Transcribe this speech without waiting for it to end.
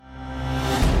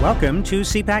Welcome to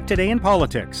CPAC Today in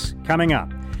Politics. Coming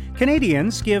up,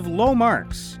 Canadians give low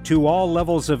marks to all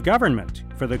levels of government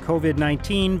for the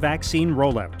COVID-19 vaccine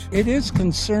rollout. It is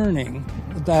concerning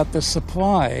that the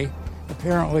supply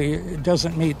apparently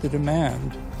doesn't meet the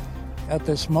demand at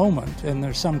this moment, and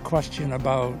there's some question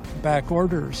about back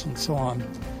orders and so on.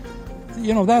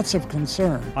 You know, that's of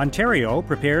concern. Ontario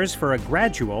prepares for a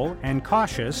gradual and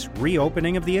cautious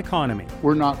reopening of the economy.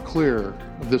 We're not clear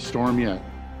of this storm yet.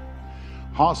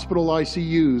 Hospital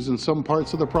ICUs in some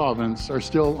parts of the province are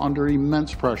still under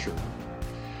immense pressure.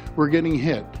 We're getting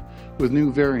hit with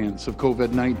new variants of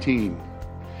COVID-19,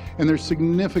 and there's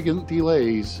significant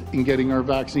delays in getting our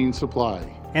vaccine supply.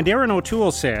 And Erin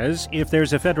O'Toole says if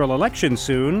there's a federal election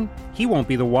soon, he won't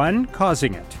be the one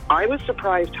causing it. I was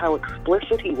surprised how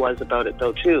explicit he was about it,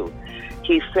 though, too.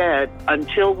 He said,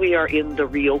 until we are in the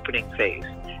reopening phase.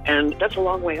 And that's a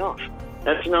long way off.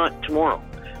 That's not tomorrow.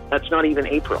 That's not even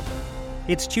April.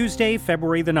 It's Tuesday,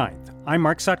 February the 9th. I'm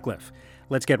Mark Sutcliffe.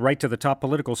 Let's get right to the top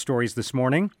political stories this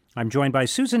morning. I'm joined by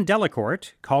Susan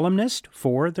Delacourt, columnist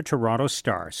for the Toronto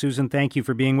Star. Susan, thank you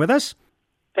for being with us.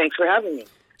 Thanks for having me.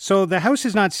 So the House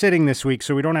is not sitting this week,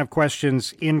 so we don't have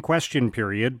questions in question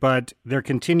period, but there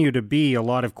continue to be a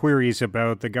lot of queries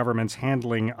about the government's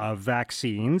handling of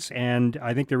vaccines, and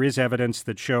I think there is evidence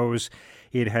that shows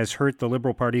it has hurt the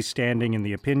Liberal Party's standing in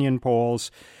the opinion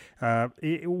polls.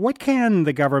 What can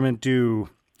the government do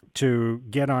to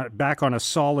get back on a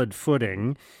solid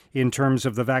footing in terms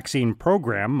of the vaccine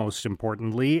program, most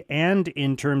importantly, and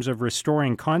in terms of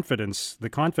restoring confidence,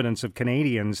 the confidence of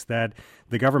Canadians that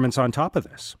the government's on top of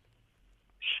this?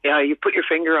 Yeah, you put your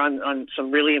finger on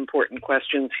some really important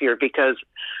questions here, because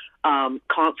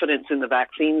confidence in the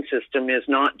vaccine system is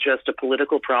not just a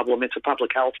political problem, it's a public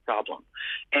health problem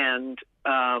and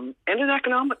an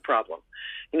economic problem.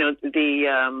 You know,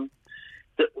 the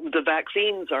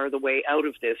vaccines are the way out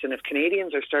of this, and if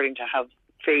Canadians are starting to have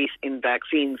faith in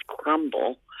vaccines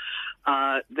crumble,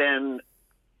 then,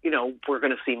 you know, we're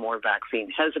going to see more vaccine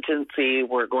hesitancy.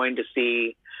 We're going to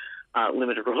see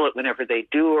limited rollout whenever they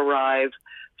do arrive.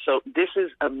 So this is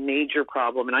a major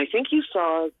problem, and I think you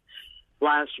saw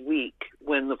last week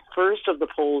when the first of the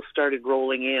polls started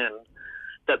rolling in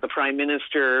that the Prime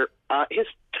Minister, his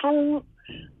tone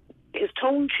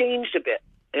changed a bit.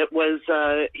 It was,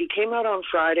 he came out on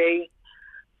Friday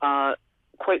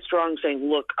quite strong, saying,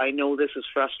 look, I know this is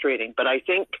frustrating, but I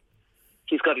think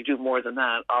he's got to do more than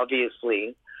that,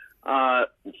 obviously.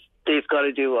 They've got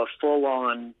to do a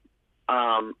full-on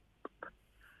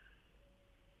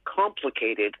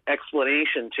complicated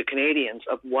explanation to Canadians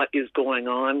of what is going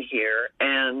on here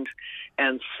and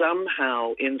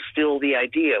somehow instill the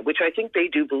idea, which I think they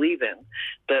do believe in,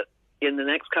 that in the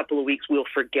next couple of weeks we'll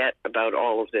forget about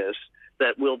all of this,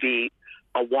 that will be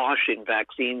awash in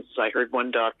vaccines, as I heard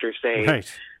one doctor say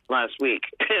last week,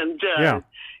 and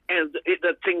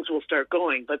that things will start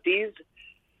going. But these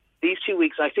 2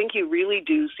 weeks, I think you really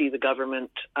do see the government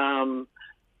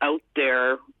out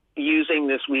there using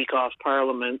this week off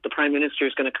Parliament. The Prime Minister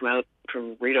is going to come out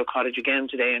from Rideau Cottage again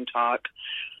today and talk.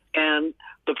 And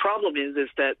the problem is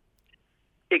that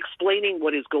explaining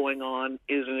what is going on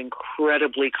is an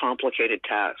incredibly complicated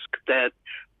task, that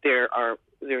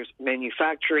there's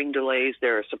manufacturing delays,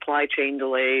 there are supply chain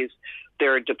delays,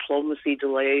 there are diplomacy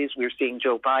delays. We're seeing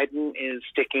Joe Biden is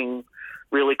sticking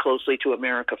really closely to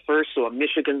America first, so a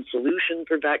Michigan solution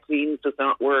for vaccines does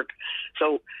not work.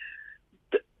 So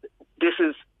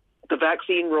the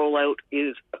vaccine rollout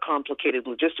is a complicated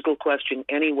logistical question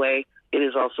anyway. It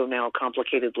is also now a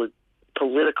complicated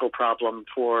political problem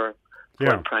for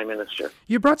the Prime Minister.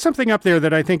 You brought something up there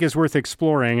that I think is worth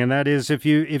exploring, and that is if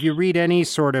you read any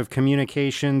sort of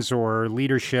communications or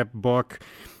leadership book,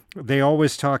 they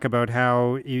always talk about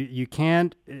how you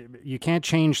can't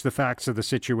change the facts of the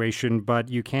situation, but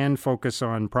you can focus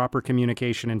on proper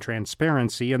communication and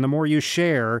transparency. And the more you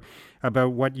share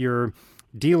about what you're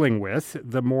dealing with,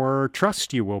 the more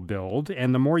trust you will build,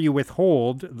 and the more you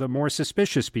withhold, the more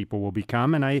suspicious people will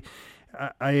become. And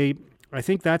I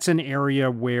think that's an area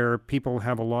where people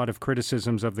have a lot of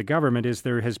criticisms of the government, is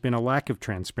there has been a lack of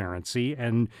transparency,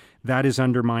 and that is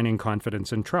undermining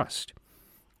confidence and trust.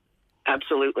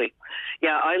 Absolutely.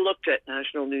 Yeah, I looked at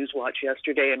National News Watch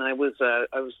yesterday, and I was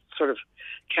sort of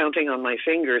counting on my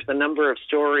fingers the number of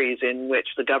stories in which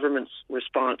the government's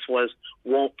response was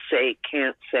won't say,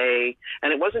 can't say,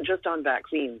 and it wasn't just on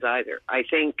vaccines either. I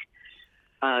think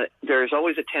there's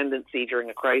always a tendency during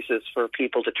a crisis for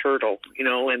people to turtle, you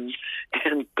know, and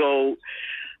go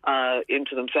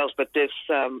into themselves. But this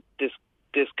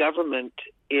government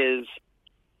is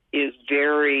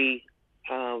very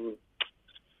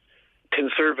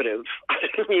conservative.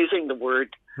 I'm using the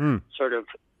word sort of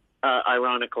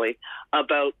ironically,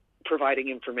 about providing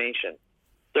information.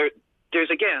 There's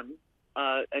again,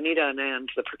 Anita Anand,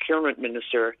 the procurement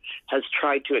minister, has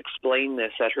tried to explain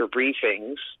this at her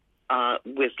briefings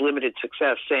with limited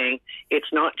success, saying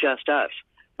it's not just us.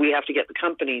 We have to get the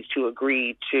companies to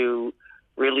agree to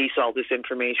release all this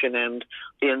information. And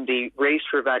in the race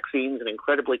for vaccines, an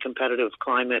incredibly competitive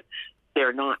climate,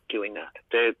 they're not doing that.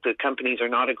 The companies are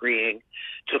not agreeing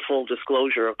to full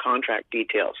disclosure of contract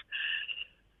details.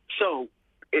 So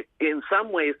in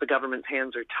some ways, the government's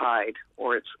hands are tied,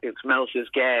 or its mouth is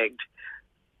gagged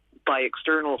by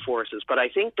external forces. But I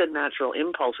think the natural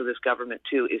impulse of this government,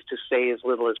 too, is to say as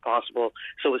little as possible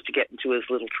so as to get into as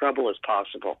little trouble as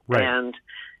possible. Right.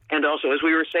 And also, as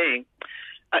we were saying,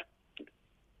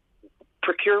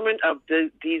 procurement of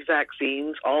these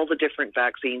vaccines, all the different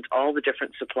vaccines, all the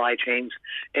different supply chains,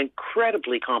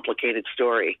 incredibly complicated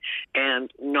story,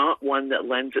 and not one that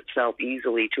lends itself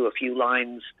easily to a few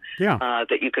lines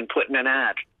that you can put in an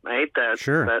ad, right?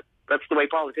 Sure. That's the way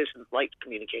politicians like to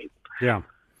communicate. Yeah.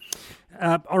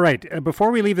 All right.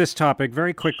 Before we leave this topic,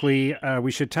 very quickly,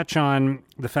 we should touch on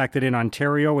the fact that in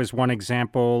Ontario, as one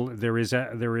example, there is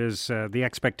the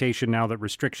expectation now that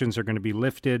restrictions are going to be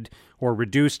lifted or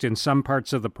reduced in some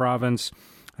parts of the province.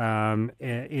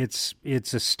 It's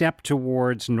a step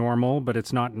towards normal, but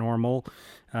it's not normal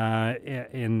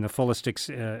in the fullest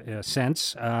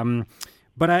sense.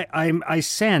 But I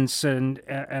sense, and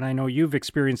I know you've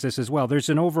experienced this as well, there's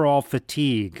an overall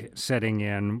fatigue setting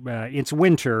in. It's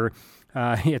winter.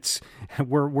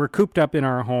 We're cooped up in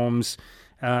our homes,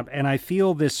 and I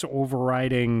feel this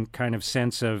overriding kind of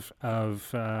sense of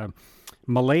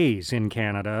malaise in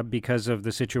Canada because of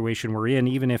the situation we're in,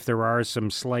 even if there are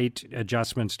some slight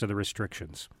adjustments to the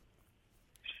restrictions.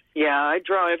 Yeah, I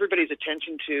draw everybody's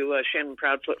attention to Shannon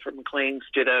Proudfoot from Maclean's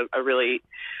did a really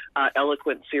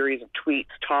eloquent series of tweets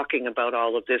talking about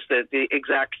all of this, the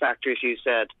exact factors you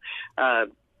said.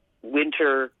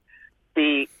 Winter,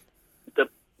 the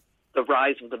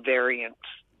rise of the variants,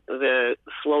 the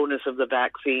slowness of the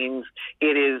vaccines.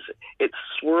 It's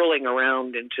swirling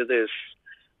around into this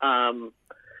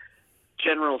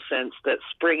general sense that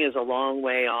spring is a long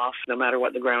way off, no matter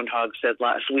what the groundhog said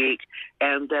last week,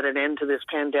 and that an end to this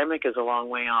pandemic is a long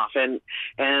way off. And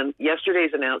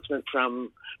yesterday's announcement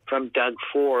from Doug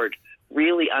Ford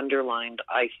really underlined,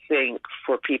 I think,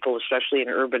 for people, especially in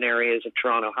urban areas of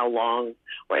Toronto,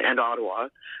 and Ottawa,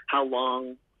 how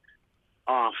long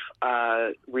off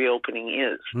reopening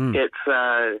is. It's,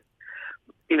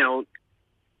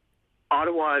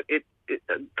 Ottawa,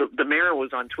 the mayor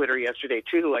was on Twitter yesterday,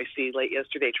 too, I see, late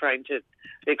yesterday, trying to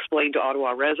explain to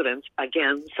Ottawa residents,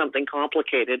 again, something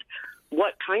complicated,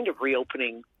 what kind of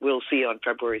reopening we'll see on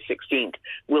February 16th.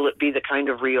 Will it be the kind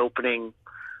of reopening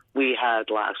we had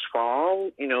last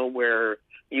fall, where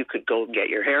you could go and get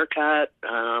your hair cut,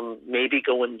 maybe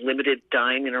go and limited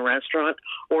dine in a restaurant,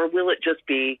 or will it just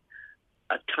be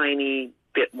a tiny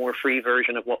bit more free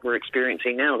version of what we're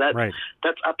experiencing now?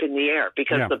 That's up in the air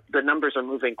because the numbers are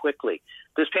moving quickly.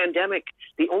 This pandemic,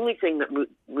 the only thing that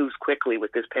moves quickly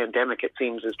with this pandemic, it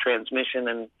seems, is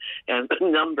transmission and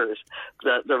numbers.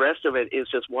 The rest of it is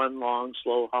just one long,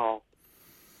 slow haul.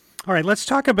 All right, let's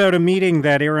talk about a meeting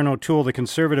that Erin O'Toole, the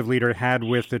Conservative leader, had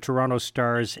with the Toronto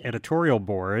Star's editorial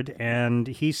board. And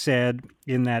he said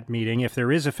in that meeting, if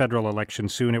there is a federal election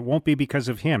soon, it won't be because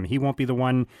of him. He won't be the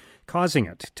one causing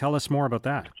it. Tell us more about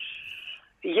that.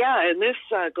 Yeah, and this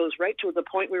goes right to the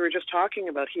point we were just talking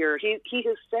about here. He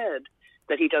has said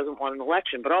that he doesn't want an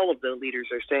election, but all of the leaders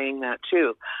are saying that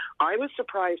too. I was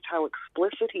surprised how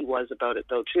explicit he was about it,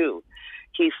 though, too.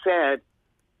 He said,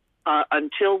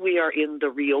 until we are in the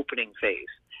reopening phase.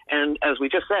 And as we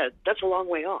just said, that's a long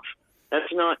way off.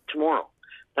 That's not tomorrow.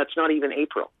 That's not even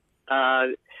April.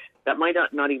 That might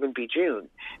not even be June.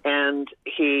 And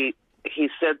he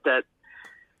said that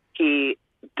he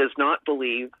does not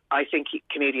believe, I think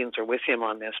Canadians are with him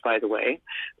on this, by the way,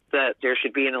 that there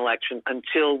should be an election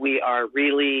until we are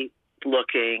really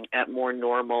looking at more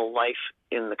normal life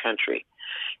in the country.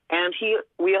 And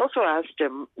we also asked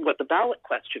him what the ballot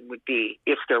question would be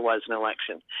if there was an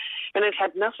election. And it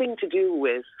had nothing to do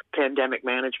with pandemic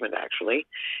management, actually.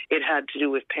 It had to do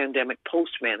with pandemic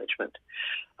post-management.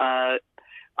 I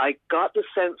got the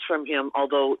sense from him,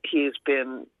 although he's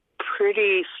been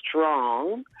pretty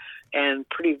strong and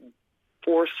pretty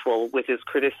forceful with his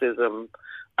criticism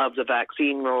of the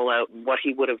vaccine rollout and what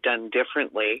he would have done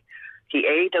differently,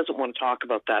 he doesn't want to talk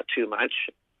about that too much.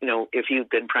 If you've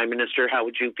been prime minister, how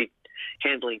would you be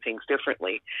handling things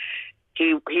differently?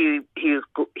 He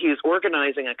is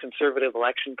organizing a Conservative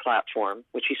election platform,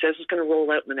 which he says is going to roll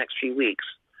out in the next few weeks.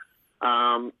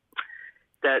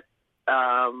 That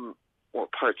or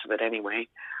parts of it anyway,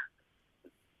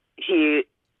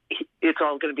 it's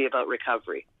all going to be about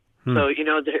recovery. So,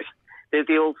 there's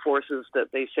the old forces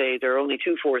that they say there are only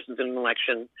two forces in an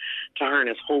election to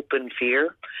harness: hope and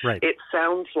fear. Right. It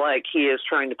sounds like he is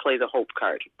trying to play the hope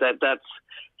card.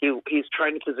 He's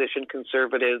trying to position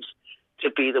Conservatives to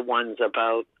be the ones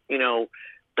about,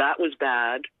 that was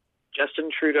bad. Justin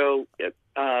Trudeau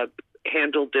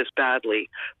handled this badly,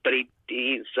 but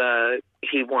he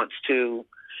wants to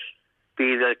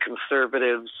be the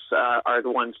Conservatives are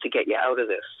the ones to get you out of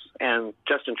this. And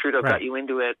Justin Trudeau got you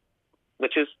into it,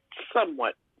 which is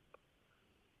somewhat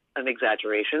an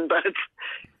exaggeration, but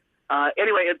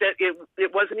anyway,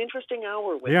 it was an interesting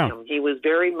hour with him. He was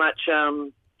very much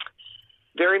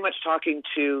talking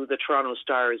to the Toronto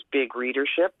Star's big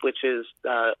readership, which is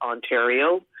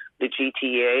Ontario, the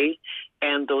GTA,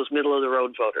 and those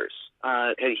middle-of-the-road voters.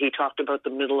 He talked about the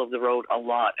middle of the road a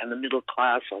lot and the middle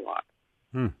class a lot.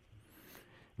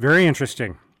 Very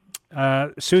interesting.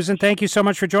 Susan, thank you so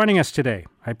much for joining us today.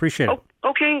 I appreciate it.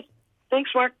 Okay.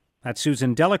 Thanks, Mark. That's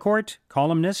Susan Delacourt,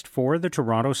 columnist for the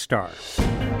Toronto Star.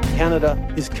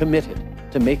 Canada is committed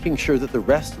to making sure that the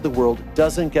rest of the world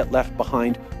doesn't get left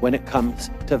behind when it comes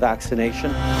to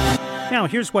vaccination. Now,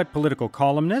 here's what political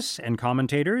columnists and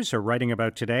commentators are writing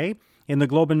about today. In the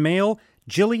Globe and Mail,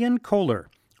 Gillian Kohler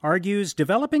argues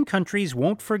developing countries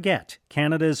won't forget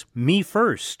Canada's me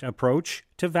first approach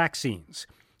to vaccines.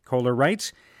 Kohler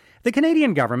writes, the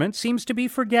Canadian government seems to be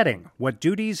forgetting what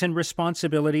duties and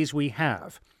responsibilities we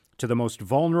have to the most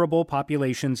vulnerable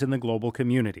populations in the global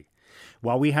community.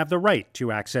 While we have the right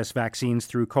to access vaccines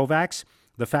through COVAX,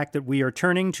 the fact that we are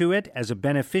turning to it as a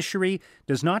beneficiary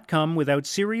does not come without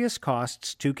serious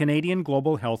costs to Canadian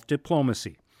global health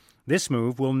diplomacy. This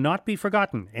move will not be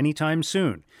forgotten anytime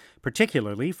soon,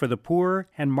 particularly for the poor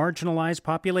and marginalized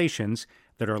populations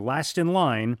that are last in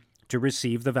line to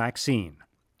receive the vaccine.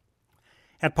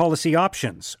 At Policy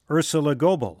Options, Ursula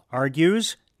Goebel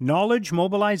argues knowledge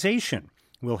mobilization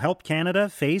will help Canada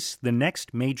face the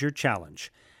next major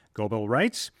challenge. Goebel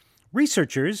writes,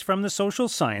 researchers from the social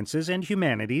sciences and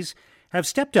humanities have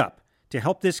stepped up to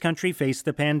help this country face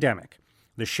the pandemic.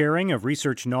 The sharing of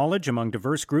research knowledge among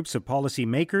diverse groups of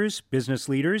policymakers, business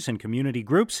leaders, and community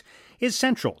groups is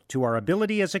central to our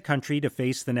ability as a country to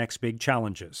face the next big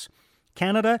challenges.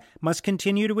 Canada must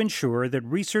continue to ensure that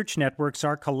research networks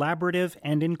are collaborative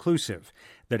and inclusive,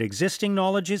 that existing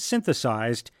knowledge is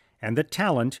synthesized, and that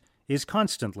talent is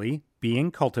constantly being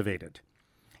cultivated.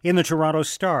 In the Toronto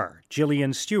Star,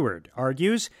 Gillian Stewart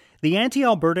argues the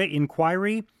anti-Alberta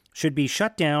inquiry should be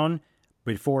shut down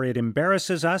before it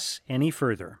embarrasses us any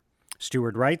further.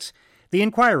 Stewart writes, the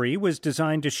inquiry was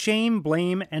designed to shame,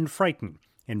 blame, and frighten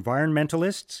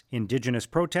environmentalists, Indigenous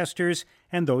protesters,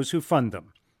 and those who fund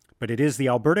them. But it is the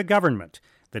Alberta government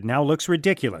that now looks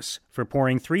ridiculous for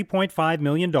pouring $3.5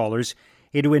 million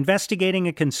into investigating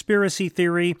a conspiracy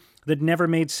theory that never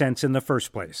made sense in the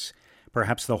first place.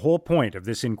 Perhaps the whole point of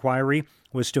this inquiry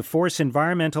was to force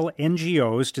environmental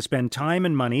NGOs to spend time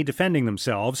and money defending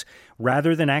themselves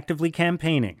rather than actively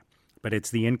campaigning. But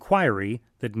it's the inquiry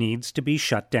that needs to be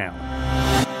shut down.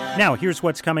 Now, here's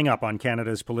what's coming up on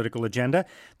Canada's political agenda.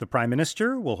 The Prime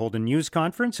Minister will hold a news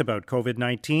conference about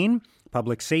COVID-19.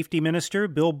 Public Safety Minister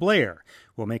Bill Blair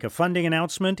will make a funding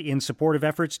announcement in support of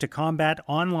efforts to combat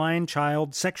online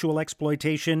child sexual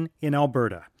exploitation in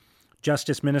Alberta.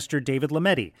 Justice Minister David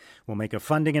Lametti will make a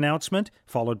funding announcement,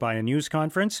 followed by a news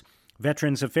conference.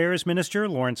 Veterans Affairs Minister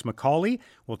Lawrence Macaulay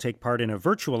will take part in a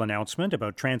virtual announcement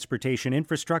about transportation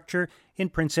infrastructure in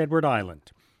Prince Edward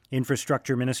Island.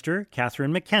 Infrastructure Minister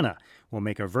Catherine McKenna will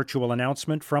make a virtual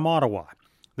announcement from Ottawa.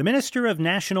 The Minister of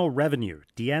National Revenue,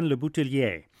 Diane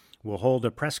Leboutillier, will hold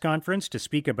a press conference to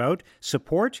speak about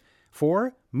support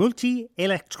for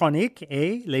Multi-Électronique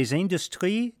et les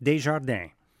Industries des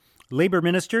Jardins. Labour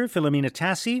Minister Philomena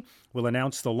Tassi will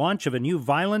announce the launch of a new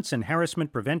violence and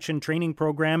harassment prevention training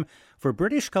program for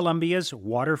British Columbia's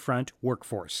waterfront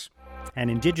workforce.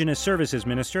 And Indigenous Services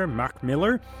Minister Marc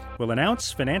Miller will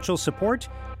announce financial support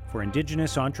for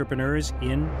Indigenous entrepreneurs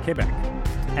in Quebec.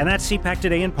 And that's CPAC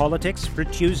Today in Politics for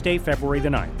Tuesday, February the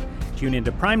 9th. Tune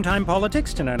into Primetime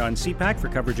Politics tonight on CPAC for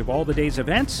coverage of all the day's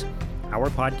events. Our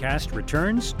podcast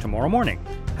returns tomorrow morning.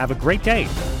 Have a great day.